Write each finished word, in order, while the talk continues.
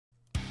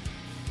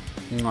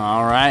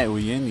All right,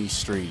 we in these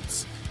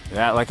streets.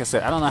 That, like I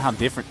said, I don't know how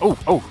different.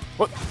 Oh,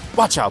 what?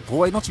 Watch out,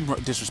 boy! Don't you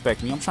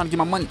disrespect me. I'm trying to get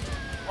my money.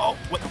 Oh,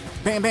 what?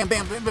 Bam, bam,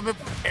 bam, bam, bam, bam.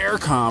 Air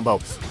combo.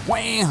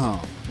 Wham!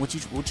 What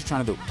you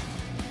trying to do?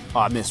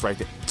 Oh, I missed right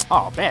there.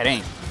 Oh, bad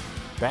aim.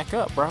 Back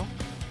up, bro.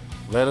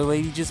 Let a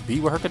lady just be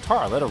with her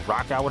guitar. Let her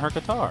rock out with her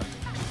guitar.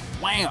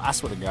 Wham! I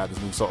swear to God, this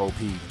move's so OP.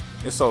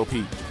 It's so OP.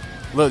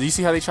 Look, do you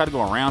see how they try to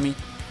go around me?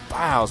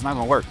 Wow, it's not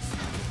gonna work.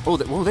 Oh,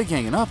 they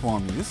ganging up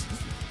on me. This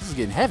is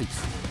getting heavy.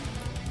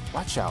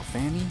 Watch out,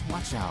 Fanny.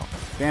 Watch out.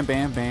 Bam,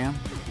 bam, bam.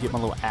 Get my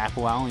little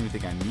apple. I don't even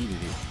think I needed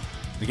it.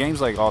 The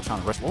game's like all trying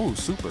to rush. Whoa,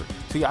 super.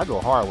 See, I go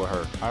hard with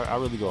her. I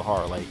really go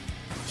hard. Like,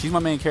 she's my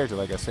main character,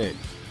 like I said.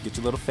 Get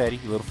your little fatty,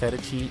 your little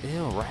fettuccine.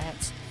 Ew,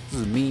 rats. This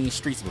is mean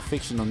streets of a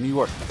fictional New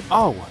York.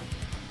 Oh,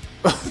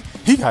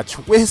 he got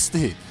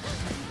twisted.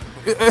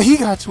 He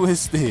got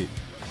twisted.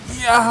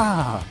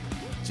 Yeah.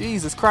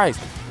 Jesus Christ.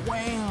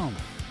 Wham.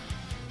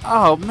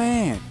 Oh,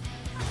 man.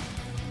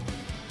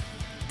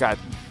 Got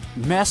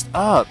messed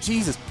up.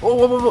 Jesus.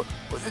 Oh,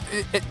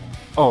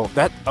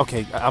 that.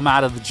 Okay, I'm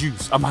out of the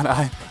juice.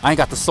 I ain't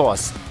got the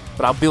sauce,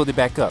 but I'll build it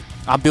back up.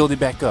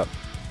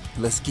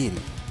 Let's get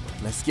it.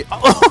 Let's get.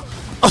 Oh,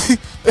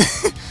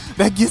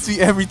 that gets me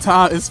every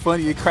time. It's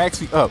funny. It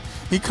cracks me up.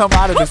 He come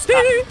out of the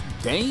sky.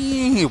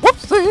 Dang.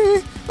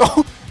 Whoopsie.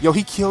 Oh, yo,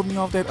 he killed me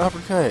off that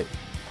uppercut.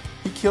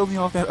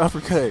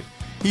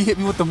 He hit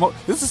me with the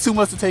this is too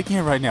much to take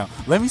in right now.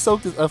 Let me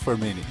soak this up for a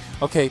minute.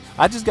 Okay,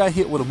 I just got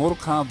hit with a Mortal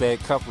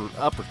Kombat cover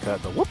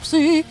uppercut. The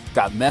whoopsie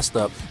got messed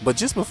up. But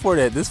just before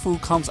that, this fool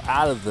comes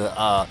out of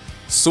the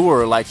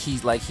sewer like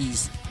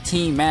he's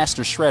Team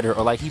Master Shredder,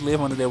 or like he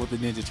lived under there with the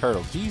Ninja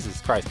Turtles.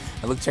 Jesus Christ!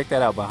 And look, check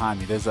that out behind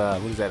me. There's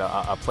what is that?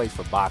 A place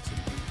for boxing.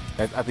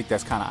 I think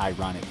that's kind of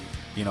ironic.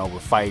 You know, we're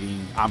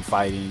fighting. I'm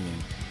fighting,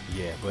 and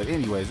yeah. But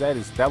anyways,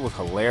 that was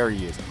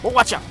hilarious. Oh,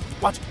 watch out!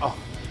 Watch!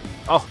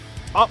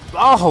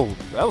 Oh,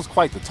 that was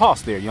quite the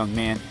toss there, young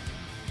man.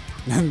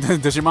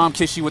 Does your mom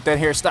kiss you with that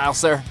hairstyle,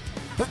 sir?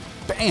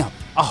 Bam!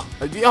 Oh,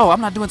 yo,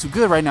 I'm not doing too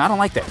good right now. I don't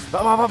like that.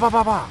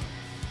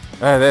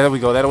 There we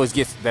go. That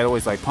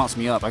always like pumps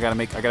me up. I gotta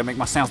make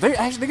my sounds. They're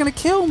gonna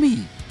kill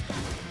me.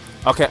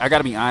 Okay, I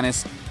gotta be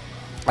honest.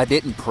 I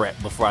didn't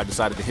prep before I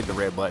decided to hit the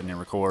red button and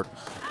record.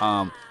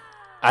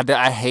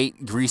 I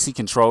hate greasy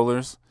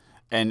controllers,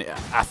 and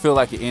I feel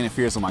like it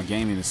interferes with my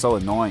gaming. It's so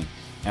annoying.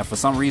 And for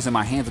some reason,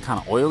 my hands are kind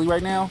of oily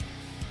right now.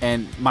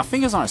 And my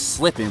fingers aren't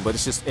slipping, but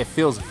it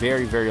feels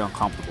very, very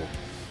uncomfortable.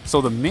 So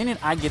the minute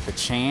I get the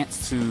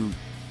chance to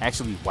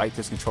actually wipe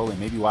this controller and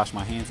maybe wash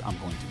my hands, I'm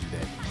going to do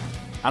that.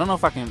 I don't know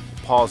if I can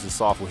pause this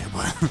software,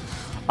 but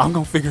I'm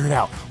going to figure it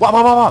out.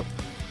 Wop.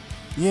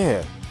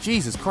 Yeah,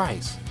 Jesus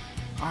Christ.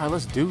 All right,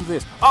 let's do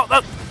this. Oh,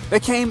 look,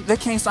 they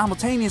came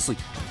simultaneously.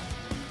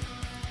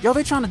 Yo,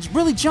 they trying to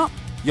really jump.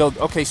 Yo,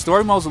 okay,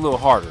 story mode's a little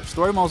harder.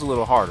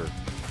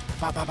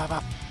 Bop, bop, bop,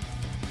 bop.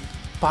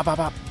 Bop, bop,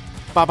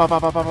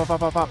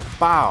 bop.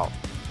 Bow.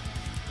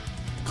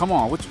 Come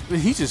on,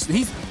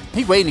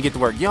 he's waiting to get to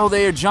work. Yo,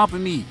 they're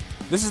jumping me.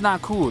 This is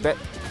not cool.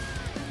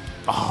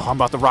 I'm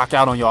about to rock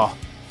out on y'all.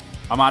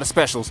 I'm out of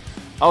specials.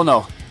 Oh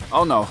no.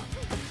 All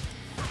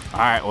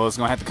right, well, it's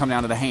gonna have to come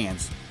down to the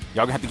hands.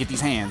 Y'all gonna have to get these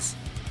hands.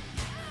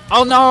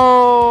 Oh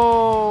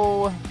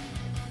no!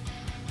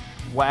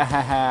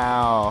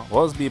 Wow.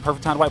 Well, this would be a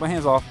perfect time to wipe my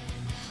hands off.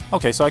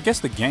 Okay, so I guess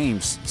the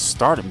game's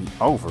started me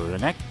over,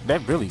 and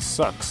that really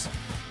sucks.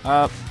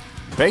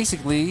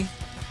 Basically,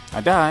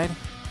 I died,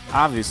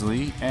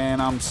 obviously, and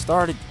I'm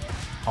started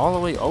all the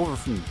way over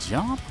from the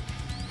jump.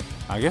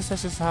 I guess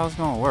that's just how it's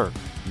gonna work.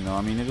 You know,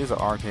 I mean, it is an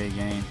arcade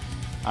game.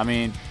 I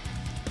mean,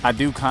 I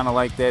do kind of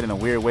like that in a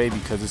weird way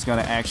because it's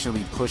gonna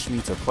actually push me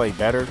to play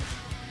better.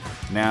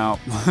 Now,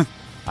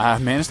 I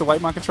managed to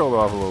wipe my controller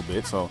off a little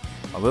bit, so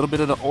a little bit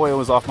of the oil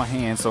is off my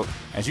hands. So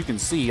as you can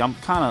see, I'm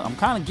kind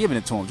of giving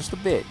it to him just a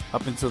bit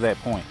up until that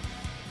point.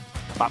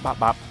 Bop, bop,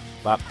 bop,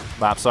 bop,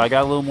 bop. So I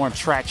got a little more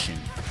traction.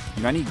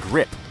 You know, I need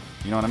grip.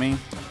 You know what I mean?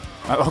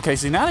 Okay,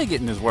 see, now they're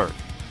getting this work.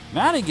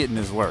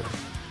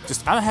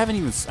 Just I haven't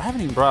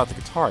even brought out the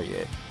guitar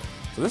yet.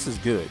 So this is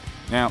good.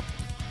 Now,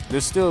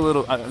 there's still a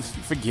little.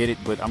 Forget it,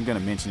 but I'm gonna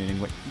mention it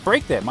anyway.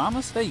 Break that,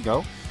 mamas. There you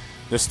go.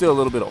 There's still a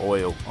little bit of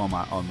oil on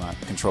my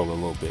controller, a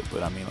little bit,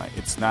 but I mean, like,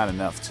 it's not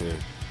enough to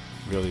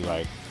really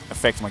like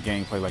affect my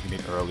gameplay like it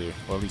did earlier,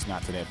 or at least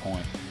not to that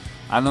point.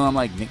 I know I'm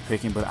like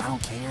nitpicking, but I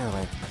don't care.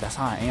 Like, that's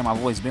how I am. I've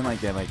always been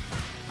like that. Like,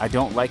 I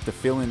don't like the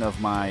feeling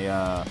of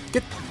my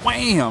get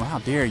wham! How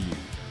dare you?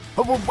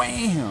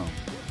 Wham!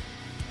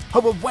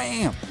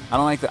 Wham! I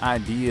don't like the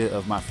idea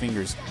of my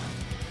fingers.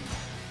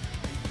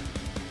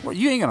 Well,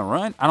 you ain't gonna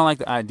run. I don't like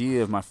the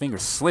idea of my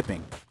fingers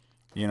slipping.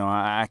 You know,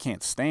 I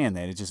can't stand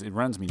that. It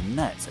runs me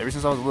nuts. Ever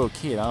since I was a little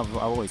kid, I've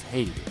always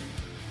hated it.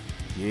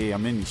 Yeah,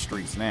 I'm in these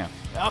streets now.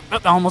 I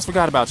almost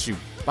forgot about you.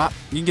 Bop.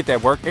 You can get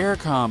that work. Air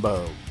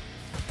combo.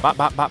 Bop,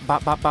 bop, bop,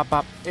 bop, bop, bop,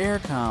 bop. Air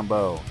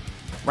combo.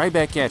 Right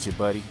back at you,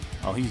 buddy.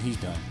 Oh, he's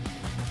done.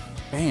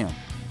 Bam.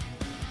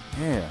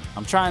 Yeah.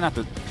 I'm trying not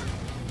to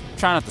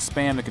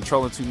spam the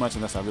controller too much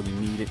unless I really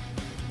need it.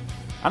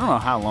 I don't know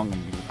how long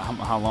I'm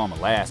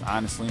gonna last,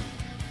 honestly.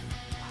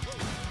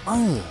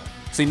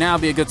 See, now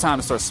would be a good time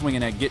to start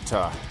swinging that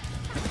guitar.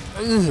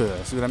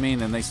 See what I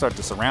mean? And they start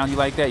to surround you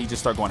like that. You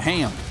just start going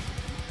ham.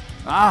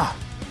 Now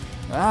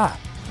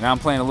I'm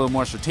playing a little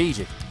more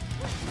strategic.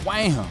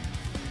 Wham!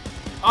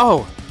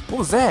 Oh, what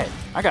was that?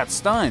 I got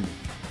stunned.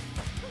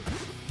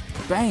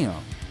 Bam.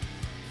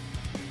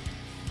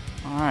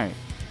 All right.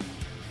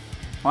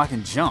 Oh, I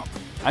can jump.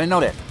 I didn't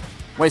know that.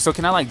 Wait, so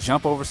can I like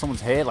jump over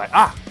someone's head? Like,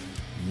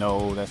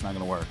 no, that's not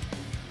gonna work.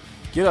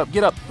 Get up,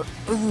 get up.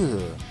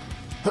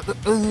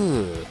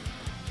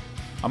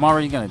 I'm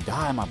already gonna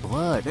die in my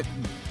blood.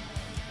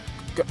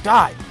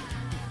 Die.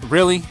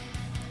 Really?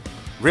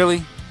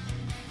 Really?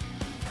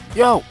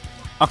 Yo.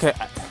 Okay.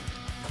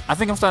 I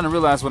think I'm starting to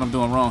realize what I'm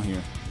doing wrong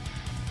here.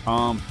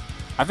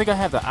 I think I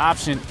have the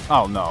option.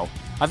 Oh no.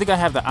 I think I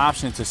have the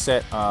option to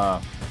set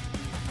how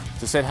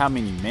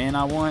many men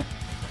I want.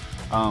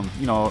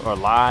 You know, or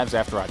lives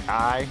after I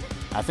die.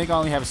 I think I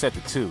only have it set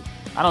to 2.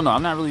 I don't know.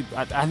 I'm not really.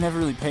 I never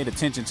really paid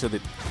attention to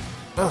the.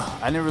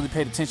 I never really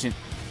paid attention.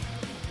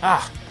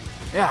 Yeah.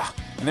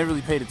 I never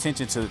really paid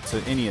attention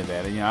to any of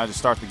that. You know, I just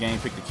start the game,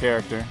 pick the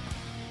character.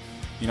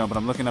 You know, but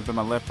I'm looking up in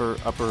my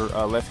upper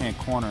left-hand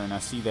corner, and I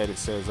see that it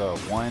says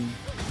 1.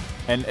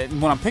 And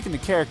when I'm picking the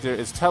character,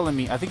 it's telling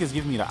me. I think it's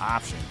giving me the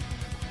option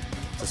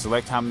to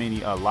select how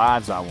many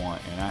lives I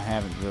want, and I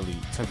haven't really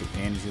took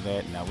advantage of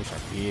that, and I wish I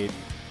did.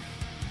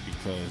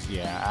 Because,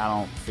 yeah, I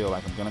don't feel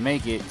like I'm going to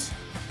make it.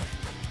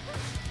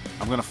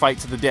 I'm going to fight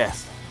to the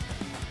death.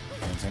 You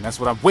know what I'm saying? That's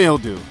what I will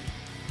do.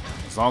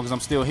 As long as I'm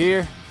still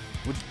here.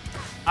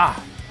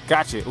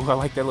 Gotcha. Ooh, I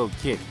like that little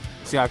kick.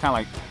 See how I kind of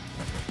like,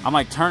 I'm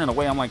like turning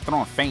away. I'm like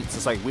throwing feints.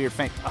 It's like weird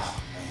feint.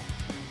 Oh, man.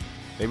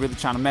 They really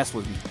trying to mess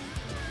with me.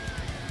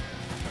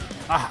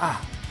 How'd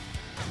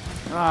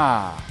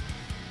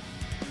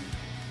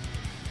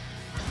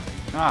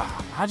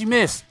you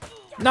miss?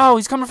 No,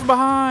 he's coming from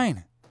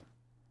behind.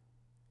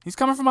 He's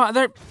coming from behind.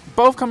 They're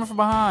both coming from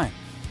behind.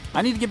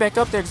 I need to get back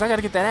up there because I got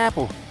to get that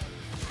apple.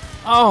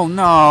 Oh,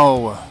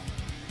 no.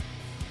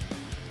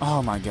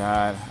 Oh, my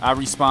God. I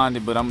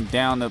responded, but I'm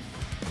down to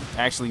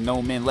actually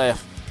no men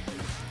left.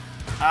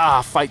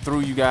 Fight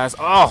through you guys.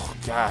 Oh,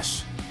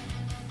 gosh.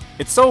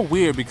 It's so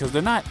weird because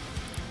they're not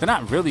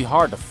really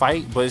hard to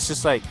fight, but it's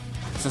just like,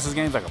 since this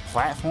game's like a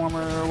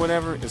platformer or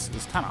whatever, it's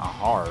kind of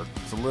hard.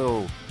 It's a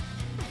little,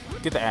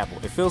 get the apple.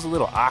 It feels a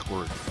little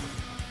awkward.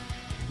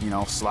 You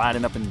know,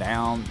 sliding up and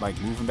down, like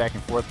moving back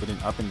and forth, but then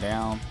up and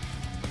down.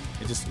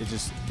 It just,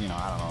 you know,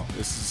 I don't know.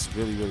 This is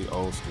really, really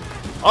old school.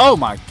 Oh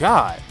my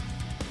God.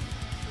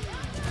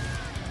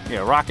 Yeah,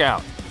 rock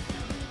out.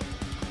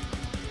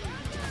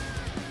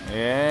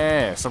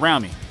 Yeah,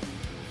 surround me.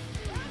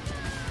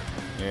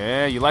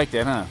 Yeah, you like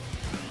that, huh?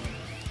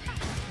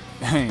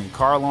 Dang,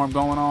 car alarm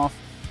going off.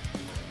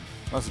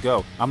 Let's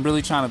go. I'm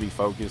really trying to be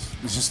focused,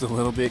 just a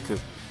little bit,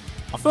 because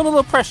I'm feeling a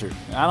little pressured.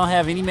 I don't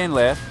have any men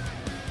left.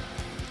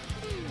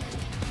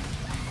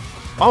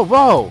 Oh,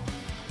 whoa.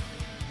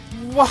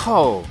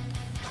 Whoa.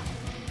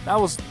 That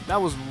was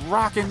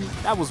rocking.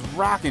 That was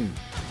rocking.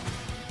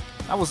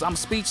 I'm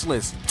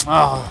speechless.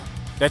 Oh,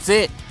 that's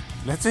it.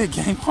 That's it.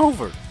 Game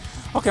over.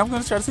 Okay, I'm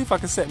going to try to see if I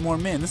can set more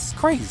men. This is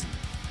crazy.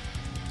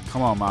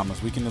 Come on,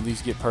 mamas. We can at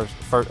least get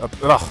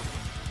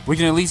we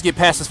can at least get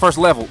past this first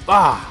level.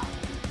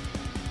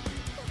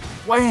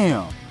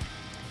 Wham.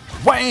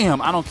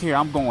 Wham. I don't care.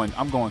 I'm going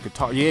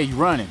guitar. Yeah, you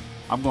running.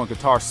 I'm going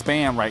guitar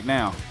spam right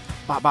now.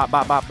 Bop, bop,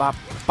 bop, bop, bop.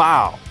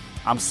 Bow.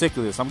 I'm sick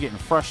of this. I'm getting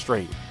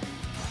frustrated.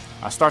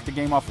 I start the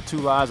game off with 2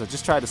 lives. I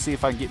just tried to see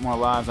if I can get more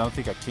lives. I don't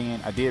think I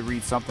can. I did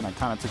read something. I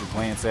kind of took a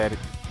glance at it.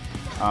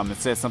 It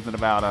said something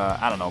about,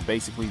 I don't know,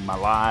 basically my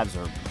lives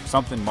or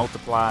something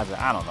multiplies.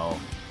 I don't know.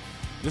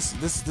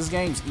 This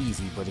game's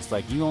easy, but it's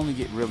like you only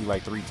get really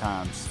like 3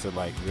 times to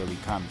like really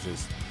kind of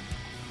just,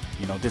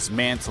 you know,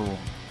 dismantle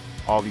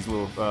all these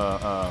little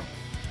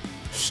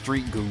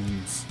street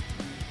goons,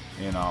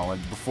 you know,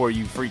 and before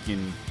you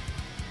freaking,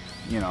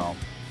 you know,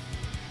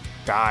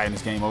 die and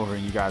this game over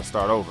and you gotta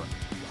start over.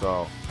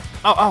 So,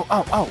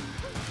 oh.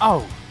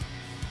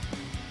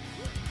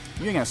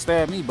 You ain't gonna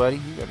stab me, buddy.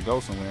 You gotta go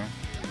somewhere.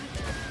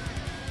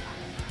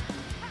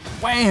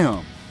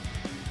 Wham!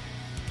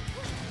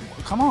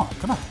 Come on.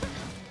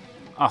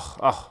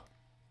 Oh.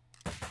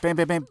 Bam,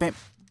 bam, bam, bam.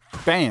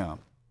 Bam.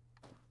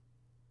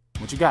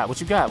 What you got?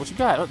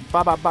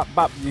 Bop, bop, bop,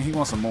 bop. He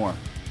wants some more.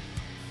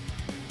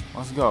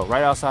 Let's go.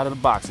 Right outside of the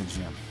boxing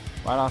gym.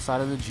 Right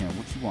outside of the gym.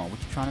 What you want? What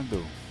you trying to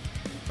do?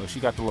 So she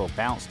got the little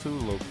bounce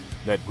too.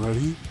 That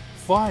ready?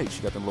 Fight.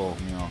 She got the little,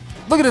 you know.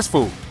 Look at this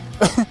fool.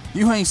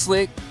 You ain't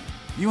slick.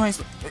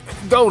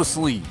 Go to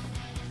sleep.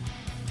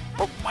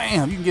 Oh,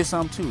 bam. You can get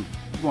some too.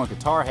 You going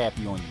guitar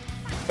happy on you.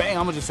 Bang.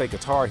 I'm going to just say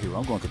guitar hero.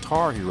 I'm going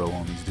guitar hero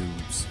on these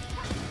dudes.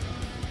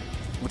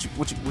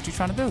 What you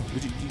trying to do?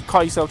 You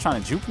call yourself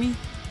trying to juke me?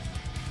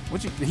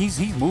 He's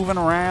moving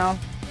around.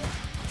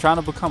 Trying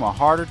to become a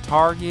harder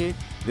target.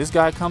 This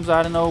guy comes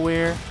out of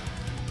nowhere.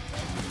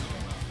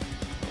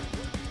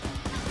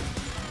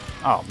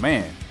 Oh,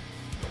 man.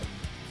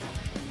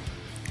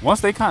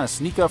 Once they kind of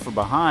sneak up from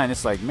behind,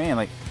 it's like, man,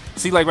 like,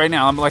 see, like right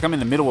now, I'm in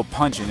the middle of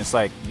punching. It's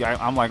like,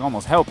 I'm like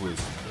almost helpless.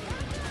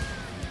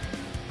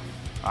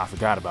 I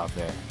forgot about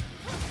that.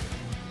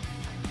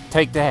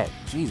 Take that.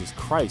 Jesus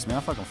Christ, man.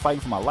 I'm fucking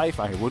fighting for my life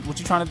out here. What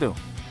you trying to do?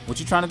 What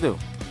you trying to do?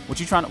 What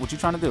you trying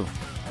to do?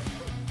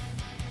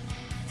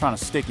 I'm trying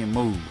to stick and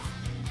move.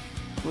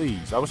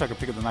 Please. I wish I could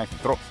pick up the knife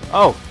and throw.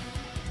 Oh.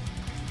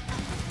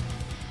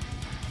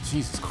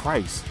 Jesus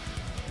Christ.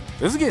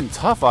 This is getting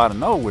tough out of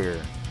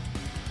nowhere.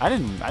 I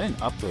didn't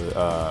up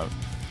the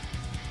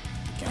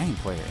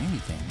gameplay or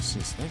anything. It's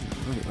just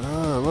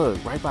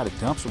look right by the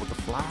dumpster with the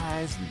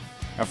flies. And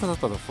at first I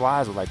thought the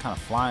flies were like kind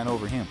of flying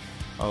over him.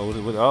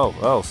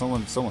 Oh,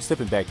 someone's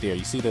slipping back there.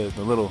 You see the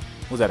little,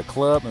 was that a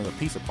club or a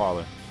pizza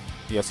parlor?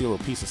 Yeah, I see a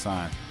little pizza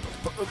sign.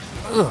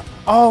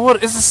 Oh,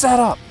 what? It's a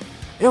setup.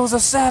 It was a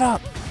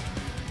setup.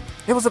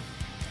 It was a.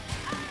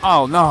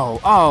 Oh no!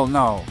 Oh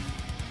no!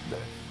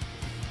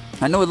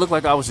 I know it looked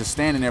like I was just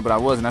standing there, but I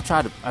wasn't. I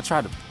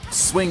tried to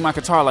swing my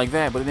guitar like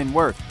that, but it didn't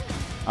work.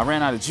 I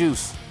ran out of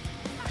juice.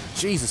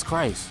 Jesus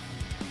Christ,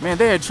 man!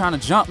 They're trying to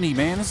jump me,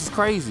 man. This is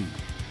crazy.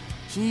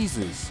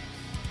 Jesus.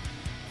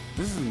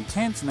 This is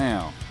intense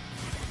now.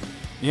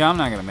 Yeah, I'm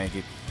not gonna make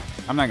it.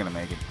 I'm not gonna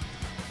make it.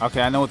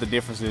 Okay, I know what the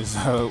difference is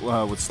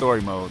with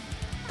story mode.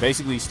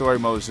 Basically, story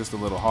mode is just a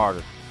little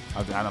harder.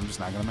 I'm just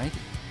not gonna make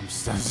it. I'm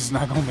just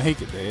not gonna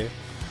make it, man.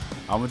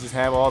 I'm gonna just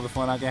have all the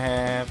fun I can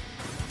have.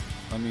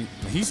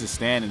 He's just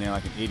standing there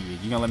like an idiot.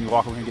 You gonna let me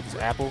walk over here and get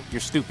this apple?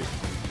 You're stupid.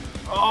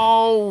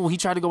 Oh, he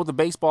tried to go with the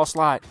baseball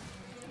slide,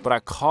 but I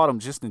caught him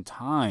just in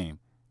time.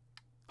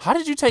 How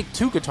did you take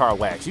 2 guitar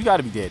whacks? You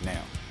gotta be dead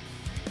now.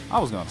 I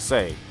was gonna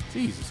say.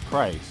 Jesus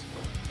Christ.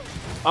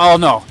 Oh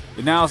no.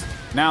 Now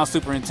it's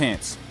super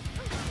intense.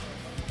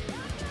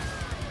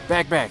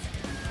 Back.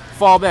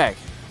 Fall back.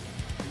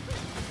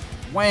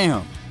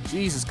 Wham.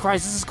 Jesus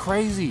Christ, this is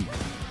crazy.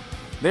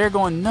 They're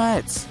going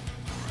nuts.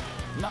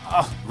 No,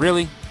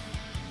 really?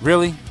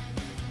 Really?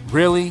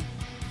 Really?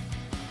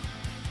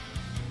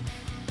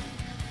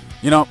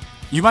 You know,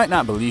 you might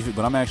not believe it,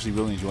 but I'm actually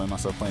really enjoying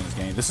myself playing this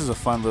game. This is a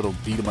fun little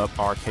beat 'em up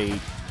arcade,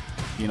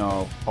 you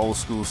know, old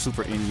school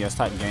Super NES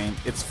type game.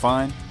 It's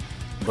fun,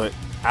 but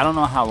I don't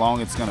know how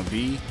long it's gonna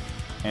be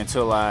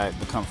until I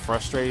become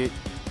frustrated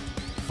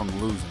from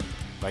losing.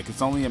 Like,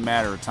 it's only a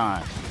matter of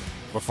time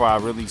before I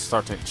really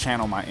start to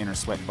channel my inner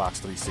Sweatbox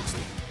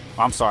 360.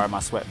 I'm sorry, my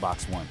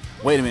Sweatbox 1.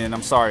 Wait a minute,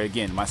 I'm sorry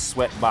again, my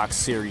Sweatbox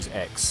Series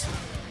X.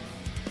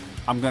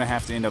 I'm gonna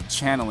have to end up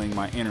channeling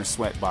my inner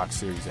Sweatbox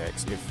Series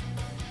X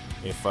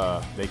if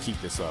they keep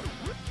this up.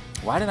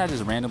 Why did I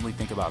just randomly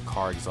think about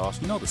car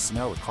exhaust? You know the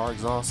smell of car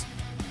exhaust?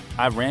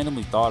 I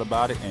randomly thought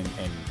about it and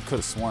could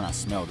have sworn I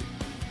smelled it.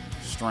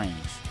 Strange.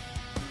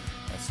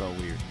 That's so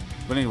weird.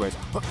 But anyways,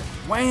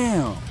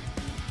 wham!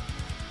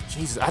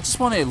 Jesus, I just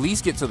want to at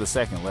least get to the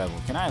second level.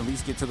 Can I at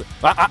least get to the...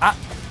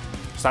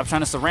 Stop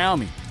trying to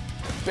surround me.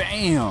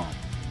 Bam!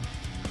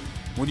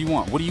 What do you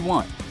want? What do you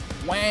want?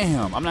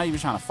 Wham! I'm not even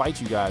trying to fight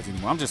you guys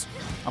anymore.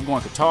 I'm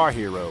going Guitar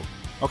Hero.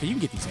 Okay, you can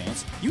get these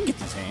hands. You can get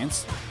these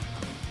hands.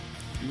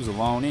 He was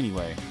alone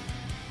anyway.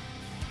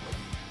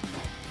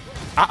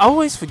 I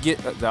always forget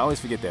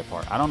that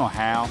part. I don't know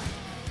how,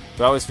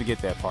 but I always forget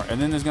that part.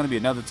 And then there's going to be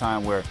another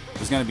time where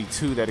there's going to be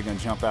 2 that are going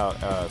to jump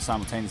out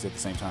simultaneously at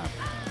the same time.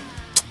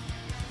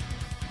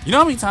 You know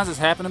how many times it's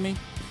happened to me?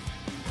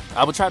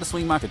 I would try to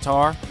swing my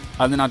guitar,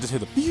 and then I'll just hear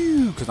the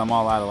pew because I'm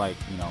all out of, like,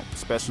 you know,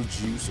 special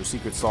juice or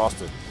secret sauce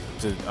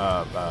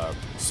to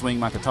swing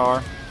my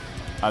guitar.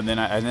 And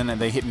then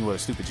they hit me with a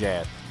stupid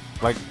jab,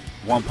 like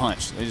one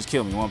punch. They just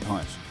killed me one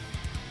punch.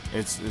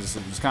 It's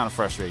kind of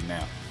frustrating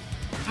now.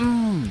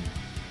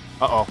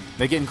 Uh-oh,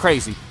 they're getting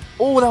crazy.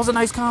 Oh, that was a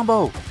nice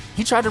combo.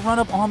 He tried to run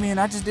up on me, and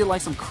I just did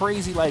like some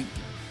crazy like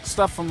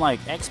stuff from like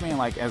X-Men,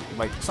 like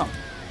something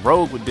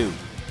Rogue would do.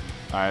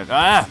 All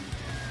right,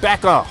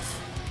 back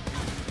off,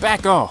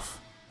 back off.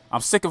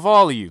 I'm sick of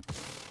all of you.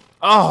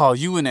 Oh,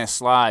 you in that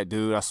slide,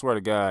 dude. I swear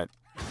to God.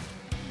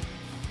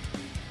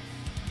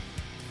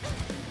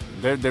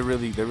 They're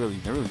really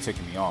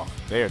ticking me off.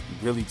 They're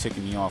really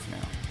ticking me off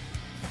now.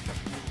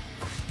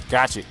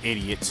 Gotcha,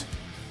 idiot.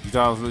 You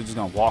thought I was really just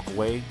gonna walk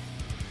away?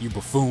 You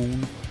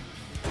buffoon.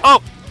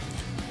 Oh!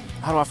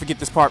 How do I forget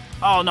this part?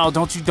 Oh no,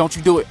 don't you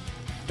do it.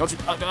 Don't you,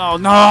 oh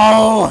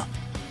no!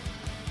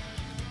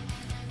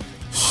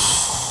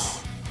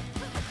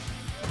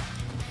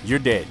 You're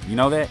dead, you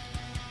know that?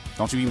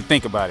 Don't you even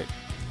think about it.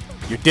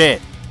 You're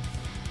dead.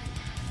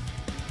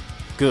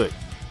 Good.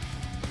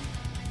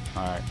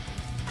 Alright.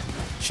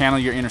 Channel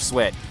your inner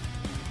sweat.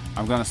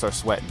 I'm gonna start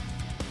sweating.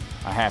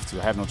 I have to.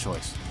 I have no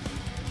choice.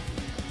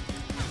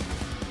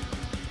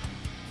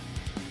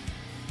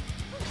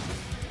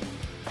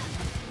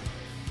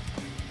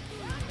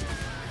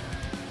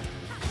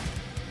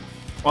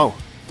 Oh,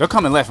 they're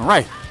coming left and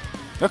right.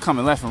 They're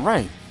coming left and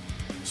right.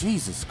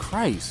 Jesus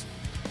Christ.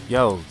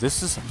 Yo,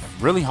 this is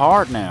really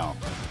hard now.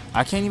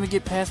 I can't even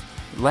get past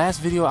last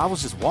video. I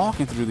was just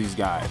walking through these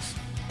guys.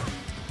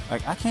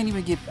 Like I can't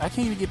even get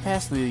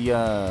past the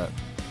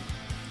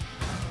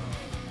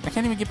I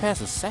can't even get past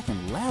the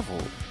second level.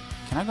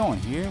 Can I go in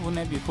here? Wouldn't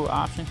that be a cool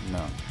option?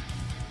 No.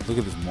 Look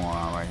at this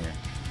moron right here.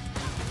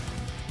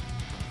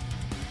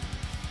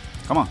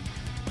 Come on.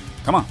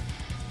 Come on.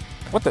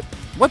 What the?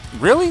 What?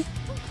 Really?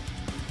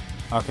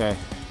 Okay.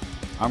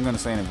 I'm gonna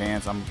say in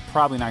advance, I'm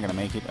probably not gonna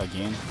make it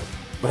again.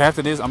 But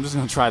after this, I'm just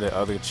gonna try the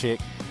other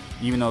chick,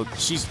 even though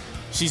she's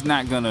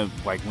not gonna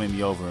like win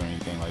me over or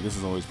anything. Like this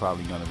is always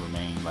probably gonna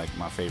remain like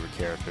my favorite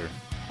character.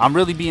 I'm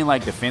really being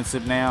like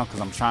defensive now because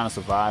I'm trying to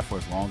survive for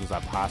as long as I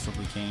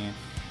possibly can.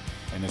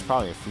 And there's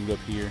probably a fruit up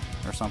here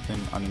or something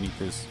underneath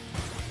this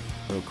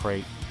little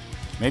crate.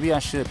 Maybe I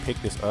should pick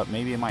this up.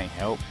 Maybe it might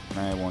help.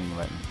 Nah, it won't even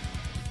let me.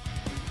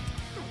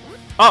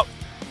 Oh!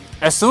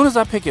 As soon as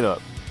I pick it up.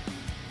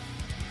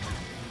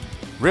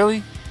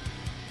 Really?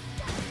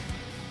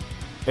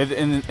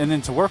 And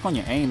then to work on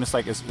your aim, it's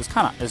like it's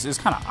kind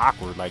of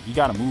awkward. Like you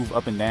got to move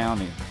up and down,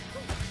 and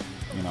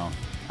you know,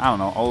 I don't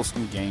know, old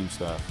school game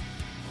stuff.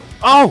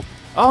 Oh!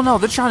 Oh no,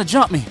 they're trying to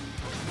jump me.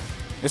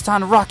 It's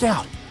time to rock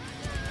out.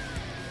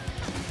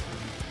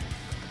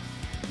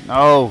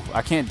 No,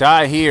 I can't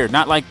die here.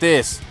 Not like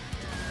this.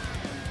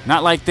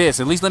 Not like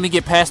this. At least let me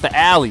get past the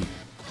alley.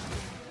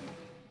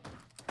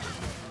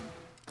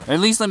 At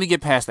least let me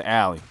get past the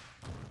alley.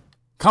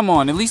 Come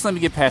on, at least let me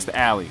get past the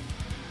alley.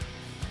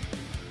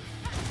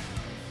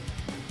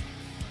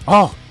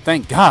 Oh,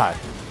 thank God.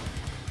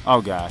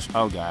 Oh gosh,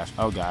 oh gosh,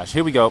 oh gosh.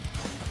 Here we go.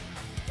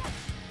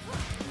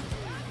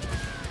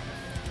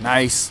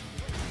 Nice.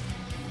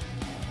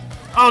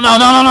 Oh no,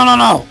 no, no, no, no,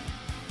 no.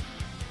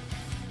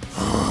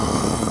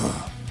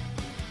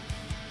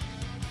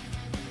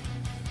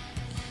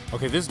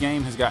 Okay, this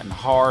game has gotten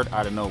hard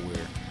out of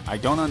nowhere. I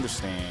don't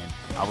understand.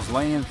 I was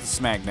laying the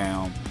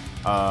SmackDown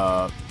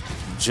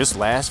just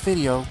last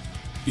video,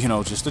 you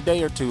know, just a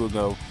day or two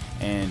ago,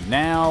 and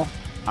now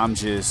I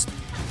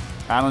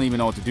don't even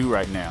know what to do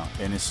right now.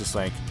 And it's just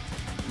like,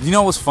 you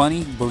know what's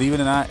funny? Believe it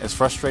or not, as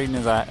frustrating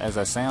as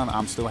I sound,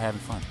 I'm still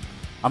having fun.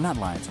 I'm not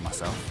lying to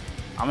myself.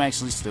 I'm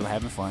actually still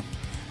having fun.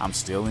 I'm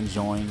still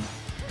enjoying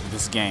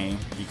this game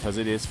because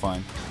it is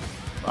fun.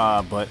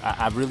 But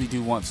I really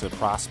do want to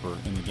prosper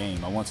in the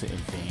game. I want to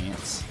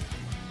advance,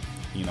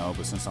 you know,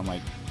 but since I'm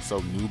like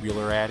so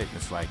noobular at it,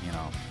 it's like, you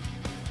know,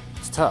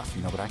 it's tough,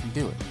 you know, but I can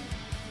do it.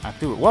 I can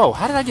do it. Whoa,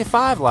 how did I get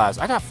 5 lives?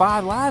 I got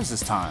 5 lives this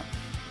time.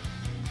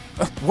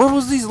 Where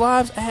was these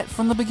lives at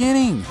from the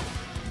beginning?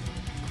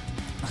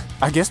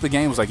 I guess the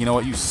game was like, you know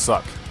what, you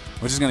suck.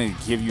 We're just going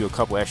to give you a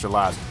couple extra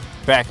lives.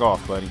 Back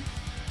off, buddy.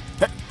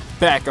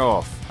 Back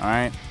off, all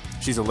right?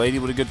 She's a lady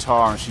with a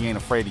guitar and she ain't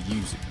afraid to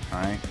use it,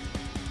 all right?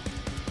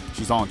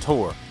 She's on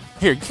tour.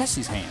 Here, catch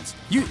these hands.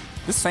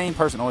 This same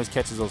person always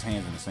catches those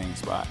hands in the same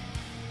spot.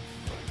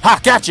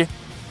 Ha! Gotcha!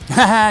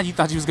 Haha! You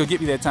thought you was gonna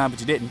get me that time, but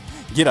you didn't.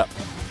 Get up.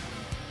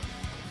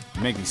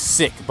 You make me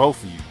sick,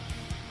 both of you.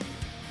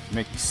 You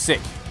make me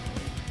sick.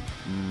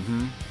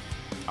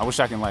 I wish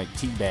I can like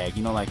teabag.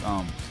 You know, like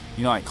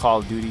like Call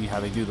of Duty, how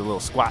they do the little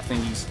squat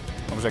thingies.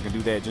 I wish I could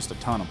do that just to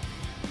ton them.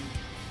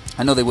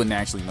 I know they wouldn't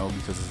actually know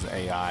because it's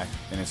AI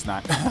and it's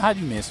not. How'd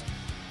you miss?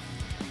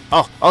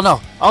 Oh! Oh no!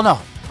 Oh no!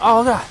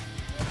 Oh God!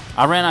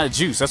 I ran out of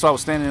juice. That's why I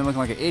was standing there looking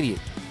like an idiot.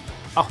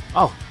 Oh,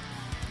 oh.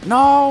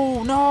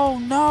 No, no,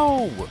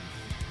 no.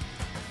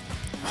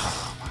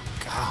 Oh my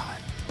God.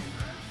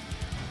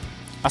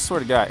 I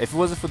swear to God, if it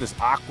wasn't for this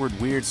awkward,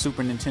 weird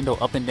Super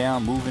Nintendo up and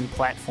down moving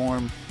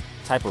platform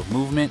type of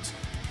movement,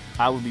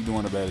 I would be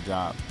doing a better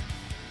job.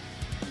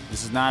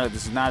 This is not a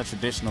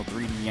traditional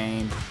 3D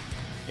game.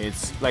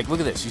 It's like, look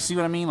at this. You see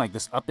what I mean? Like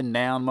this up and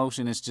down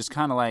motion. It's just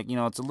kind of like, you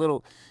know,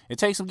 it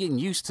takes some getting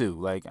used to.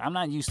 Like, I'm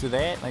not used to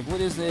that. Like,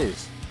 what is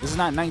this? This is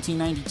not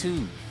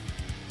 1992.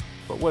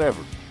 But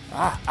whatever.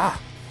 I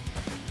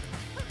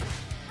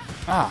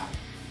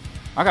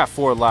got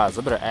 4 lives.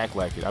 I better act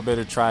like it. I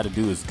better try to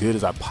do as good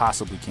as I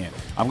possibly can.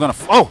 I'm gonna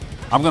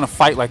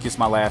fight like it's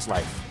my last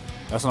life.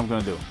 That's what I'm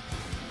gonna do.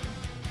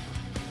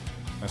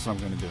 That's what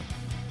I'm gonna do.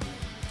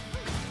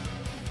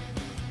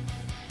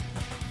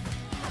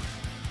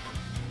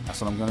 That's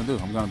what I'm gonna do.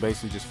 I'm gonna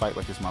basically just fight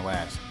like it's my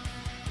last.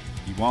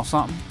 You want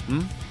something?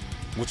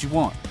 What you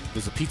want?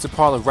 There's a pizza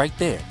parlor right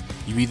there.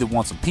 You either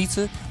want some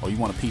pizza or you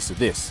want a piece of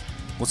this.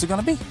 What's it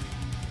gonna be?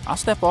 I'll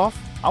step off.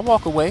 I'll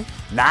walk away.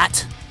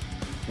 Not.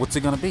 What's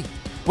it gonna be?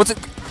 What's it?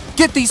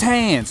 Get these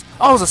hands!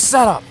 Oh, it's a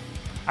setup.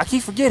 I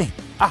keep forgetting.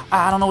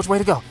 I don't know which way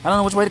to go. I don't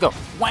know which way to go.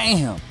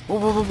 Wham!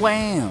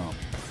 Wham!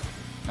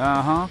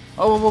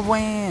 Oh,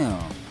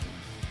 wham!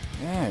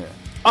 Yeah.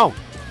 Oh,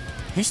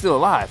 he's still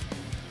alive.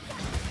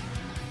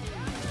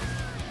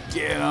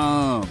 Get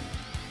him!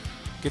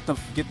 Get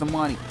the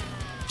money.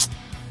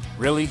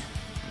 Really?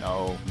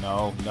 No.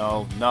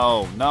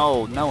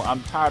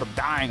 I'm tired of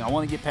dying. I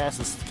want to get past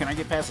this. Can I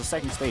get past the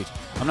second stage?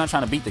 I'm not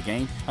trying to beat the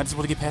game. I just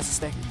want to get past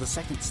the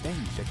second stage.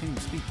 I can't even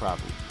speak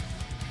properly.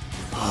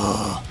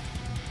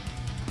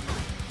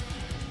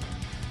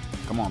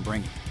 Come on,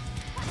 bring it.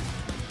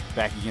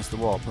 Back against the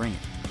wall. Bring it.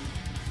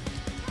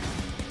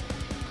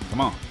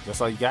 Come on.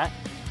 That's all you got?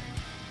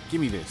 Give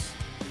me this.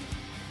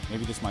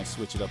 Maybe this might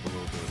switch it up a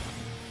little bit.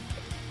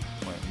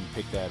 Wait, let me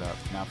pick that up.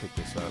 Now pick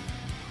this up.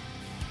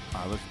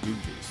 Alright, let's do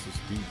this. Let's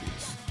do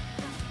this.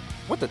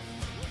 What the?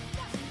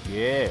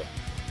 Yeah.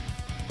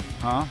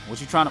 Huh?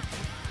 What you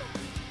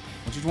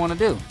want to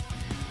do?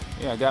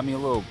 Yeah, I got me a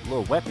little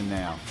weapon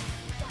now.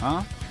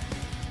 Huh?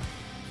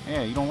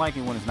 Yeah, you don't like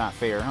it when it's not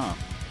fair, huh?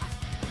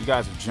 You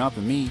guys are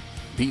jumping me,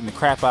 beating the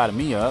crap out of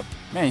me up.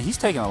 Man, he's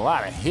taking a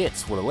lot of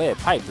hits with a lead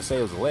pipe to say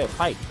it was a lead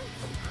pipe.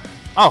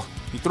 Oh,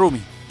 he threw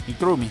me. He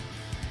threw me.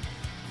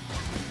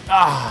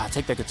 Ah,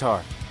 take that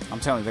guitar. I'm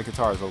telling you, that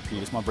guitar is OP.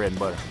 It's my bread and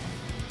butter.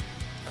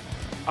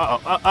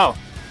 Uh-oh, uh-oh.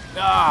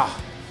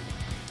 Ah.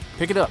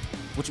 Pick it up.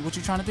 What you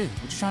trying to do?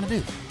 What you trying to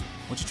do?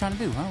 What you trying to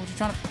do, huh? What you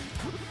trying to...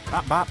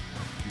 Bop, bop,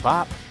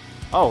 bop.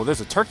 Oh,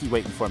 there's a turkey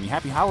waiting for me.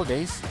 Happy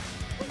holidays.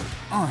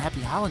 Oh,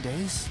 happy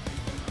holidays.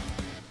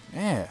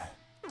 Yeah.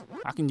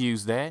 I can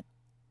use that.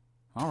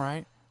 All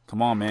right.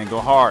 Come on, man. Go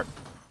hard.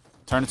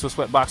 Turn into a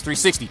Sweatbox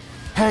 360.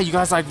 Hey, you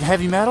guys like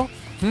heavy metal?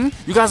 You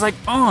guys like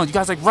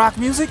rock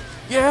music?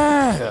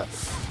 Yeah.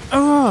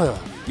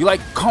 You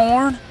like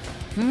Korn?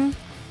 You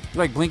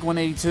like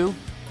Blink-182?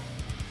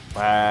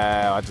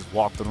 Wow, I just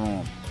walked through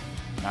them.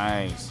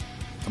 Nice.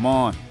 Come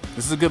on.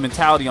 This is a good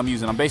mentality I'm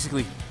using. I'm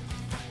basically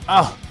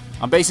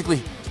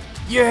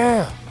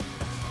yeah.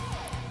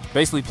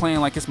 Basically playing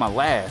like it's my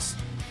last.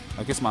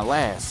 Like it's my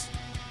last.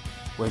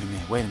 Wait a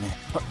minute.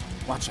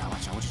 Watch out.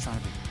 What you trying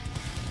to do?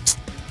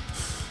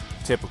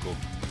 Typical.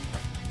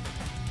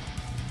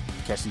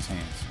 Catch these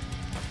hands.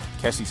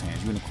 Catch these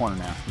hands. You in the corner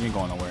now. You ain't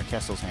going nowhere.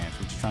 Catch those hands.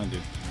 What you trying to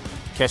do?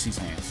 Catch these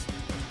hands.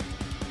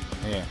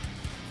 Yeah.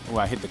 Oh,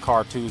 I hit the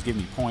car too. It's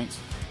giving me points.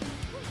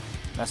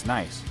 That's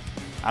nice.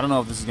 I don't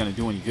know if this is going to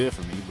do any good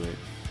for me, but,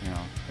 you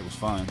know, it was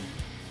fun.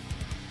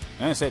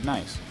 And it said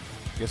nice.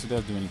 Guess it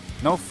does do any.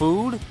 No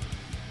food?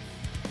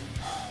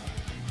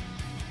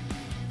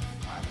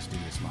 Alright, let's do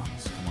this,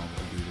 mamas. Come on,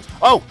 we'll do this.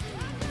 Oh!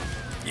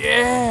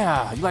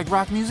 Yeah! You like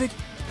rock music?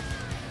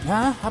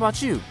 Huh? How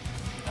about you?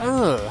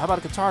 How about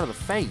a guitar to the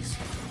face?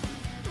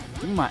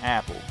 Give me my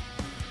apple.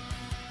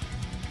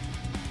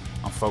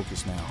 I'm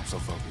focused now. I'm so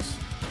focused.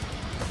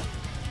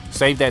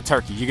 Save that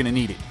turkey. You're gonna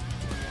need it.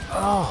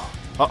 Oh.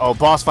 Uh-oh.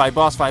 Boss fight.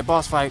 Oh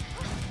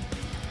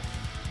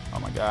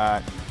my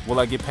God. Will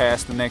I get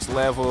past the next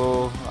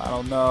level? I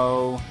don't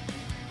know.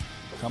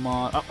 Come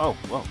on. Oh.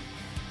 Whoa.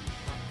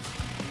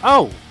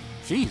 Oh.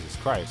 Jesus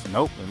Christ.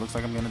 Nope. It looks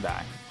like I'm gonna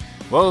die.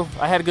 Well,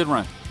 I had a good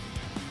run.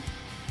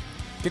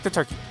 Get the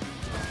turkey.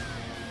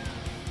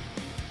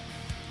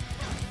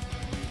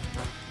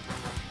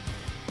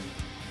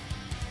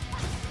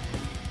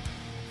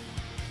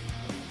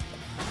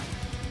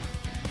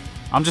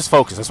 I'm just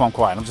focused. That's why I'm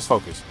quiet. I'm just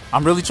focused.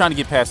 I'm really trying to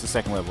get past the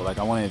second level. Like,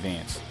 I want to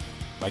advance.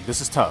 Like, this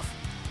is tough.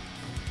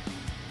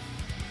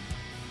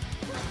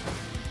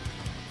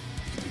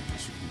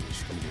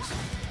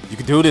 You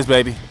can do this,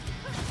 baby.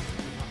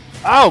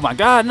 Oh, my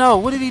God, no.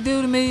 What did he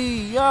do to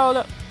me? Yo,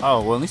 no.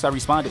 Oh, well, at least I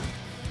responded.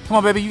 Come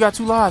on, baby. You got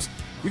 2 lives.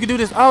 You can do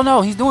this. Oh,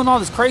 no. He's doing all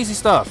this crazy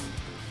stuff.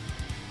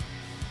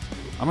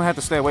 I'm going to have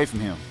to stay away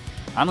from him.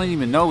 I don't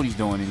even know what he's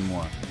doing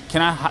anymore.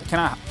 Can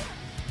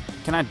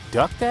I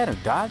duck that or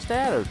dodge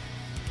that or...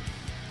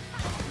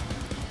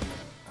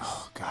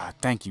 Oh, God.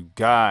 Thank you,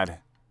 God.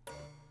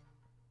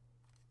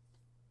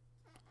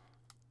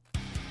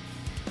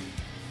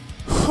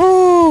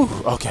 Whew.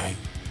 Okay.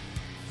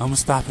 I'm going to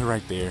stop it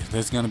right there.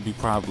 There's going to be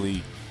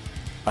probably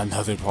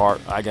another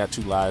part. I got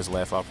 2 lives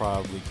left. I'll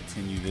probably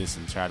continue this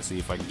and try to see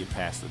if I can get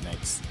past the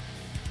next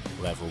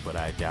level, but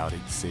I doubt it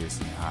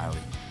seriously and highly.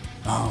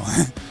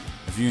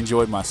 If you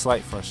enjoyed my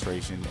slight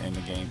frustration in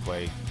the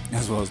gameplay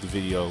as well as the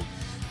video,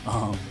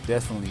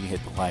 definitely hit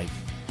the like,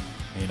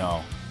 you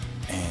know,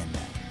 and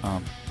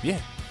yeah,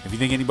 if you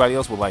think anybody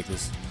else would like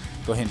this,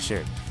 go ahead and share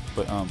it.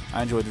 But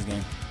I enjoyed this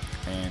game,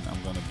 and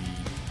I'm gonna be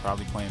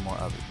probably playing more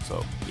of it.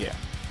 So yeah,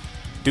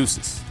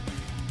 deuces.